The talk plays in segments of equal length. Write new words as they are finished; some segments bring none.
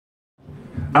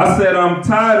I said I'm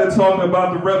tired of talking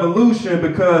about the revolution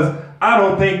because I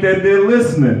don't think that they're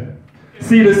listening.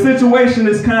 See, the situation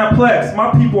is complex.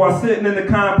 My people are sitting in the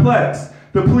complex.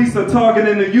 The police are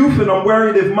targeting the youth, and I'm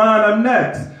worried if mine are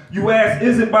next. You ask,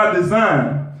 is it by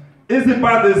design? Is it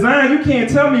by design? You can't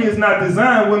tell me it's not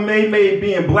designed when May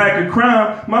being black a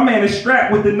crime. My man is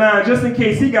strapped with the 9 just in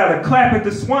case he got to clap at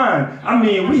the swine. I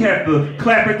mean, we have to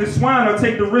clap at the swine or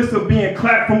take the risk of being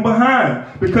clapped from behind.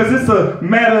 Because it's a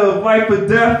matter of life or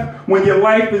death when your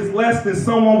life is less than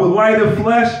someone with lighter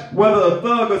flesh, whether a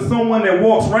thug or someone that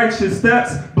walks righteous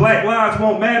steps. Black lives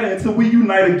won't matter until we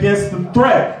unite against the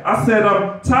threat. I said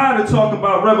I'm tired of talking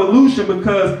about revolution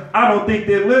because I don't think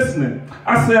they're listening.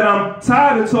 I said I'm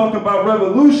tired of talking about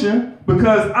revolution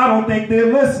because I don't think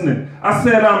they're listening. I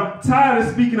said I'm tired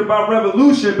of speaking about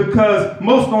revolution because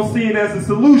most don't see it as a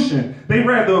solution. They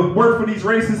rather work for these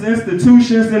racist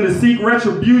institutions than to seek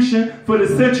retribution for the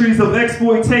centuries of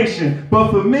exploitation. But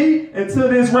for me, until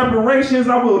there's reparations,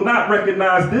 I will not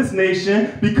recognize this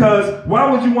nation, because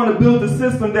why would you want to build a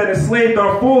system that enslaved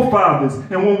our forefathers?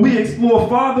 And when we explore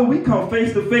farther, we come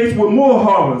face to face with more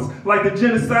horrors, like the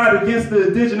genocide against the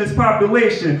indigenous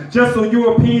population, just so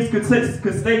Europeans could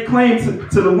stake claim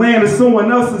to the land of someone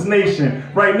else's nation.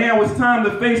 Right now, it's time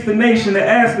to face the nation and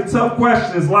ask the tough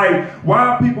questions like, why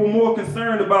are people more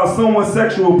concerned about someone's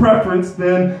sexual preference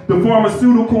than the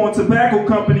pharmaceutical and tobacco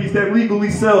companies that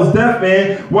legally sells death,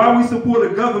 and why we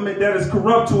support a government that is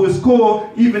corrupt to its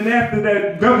core, even after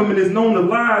that government is known to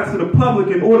lie to the public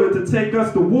in order to take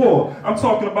us to war. I'm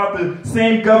talking about the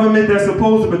same government that's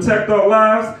supposed to protect our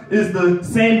lives is the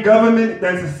same government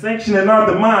that's sanctioning our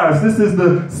demise. This is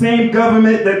the same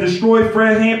government that destroyed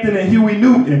Fred Hampton and Huey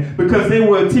Newton because they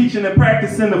were teaching and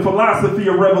practicing the philosophy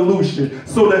of revolution.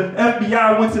 So the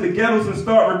FBI went to the ghettos and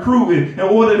started recruiting in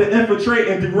order to infiltrate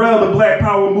and derail the Black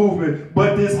Power movement.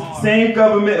 But this same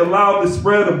government allowed the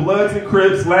spread of Bloods and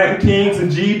Crips, Latin Kings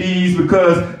and GDs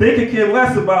because they could care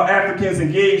less about Africans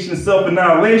engaged in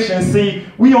self-annihilation. See,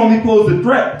 we only pose a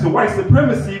threat to white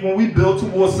supremacy when we build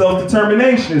towards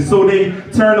self-determination. So they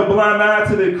turn a blind eye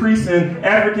to the increase in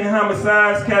African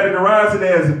homicides, categorize it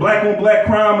as black-on-black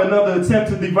crime, another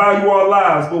attempt to devalue our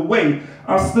lives. But wait,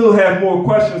 I still have more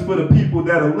questions for the people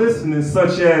that are listening,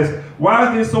 such as, why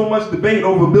is there so much debate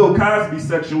over Bill Cosby's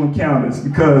sexual encounters?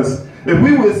 Because if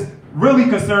we was really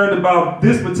concerned about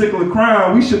this particular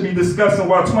crime, we should be discussing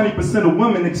why 20% of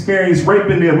women experience rape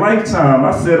in their lifetime.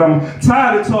 I said I'm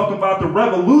tired of talking about the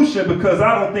revolution because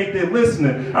I don't think they're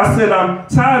listening. I said I'm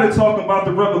tired of talking about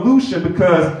the revolution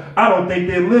because I don't think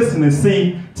they're listening.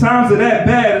 See, times are that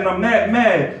bad and I'm that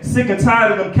mad. Sick and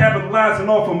tired of them capitalizing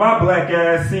off of my black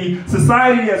ass. See,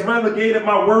 society has relegated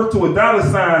my worth to a dollar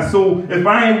sign. So if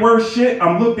I ain't worth shit,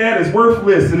 I'm looked at as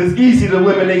worthless. And it's easy to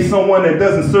eliminate someone that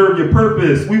doesn't serve your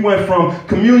purpose. We went from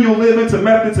communal living to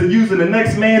methods of using the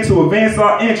next man to advance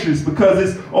our interests because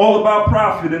it's all about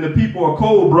profit and the people are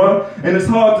cold, bruh. And it's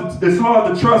hard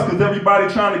to trust because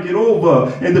everybody trying to get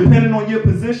over. And depending on your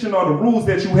position are the rules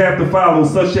that you have to follow,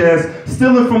 such as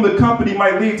stealing from the company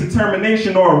might lead to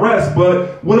termination or arrest,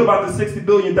 but what about the $60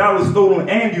 billion stolen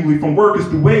annually from workers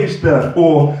through wage theft?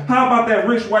 Or how about that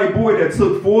rich white boy that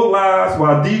took 4 lives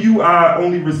while DUI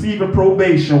only receiving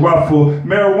probation, while for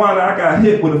marijuana I got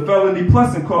hit with a felony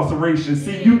plus incarceration?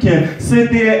 See, you can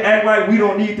sit there and act like we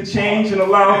don't need to change and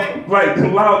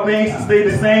allow things to stay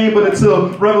the same, but until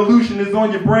revolution is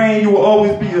on your brain, you will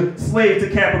always be a slave to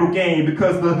capital gain,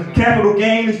 because the capital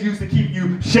gain is used to keep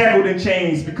you shackled in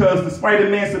chains, because despite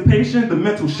emancipation, the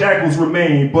mental shackles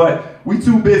remain. But we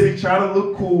too busy trying to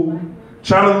look cool,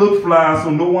 trying to look fly, so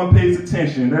no one pays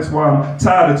attention. That's why I'm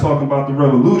tired of talking about the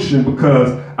revolution,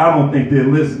 because I don't think they're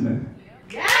listening.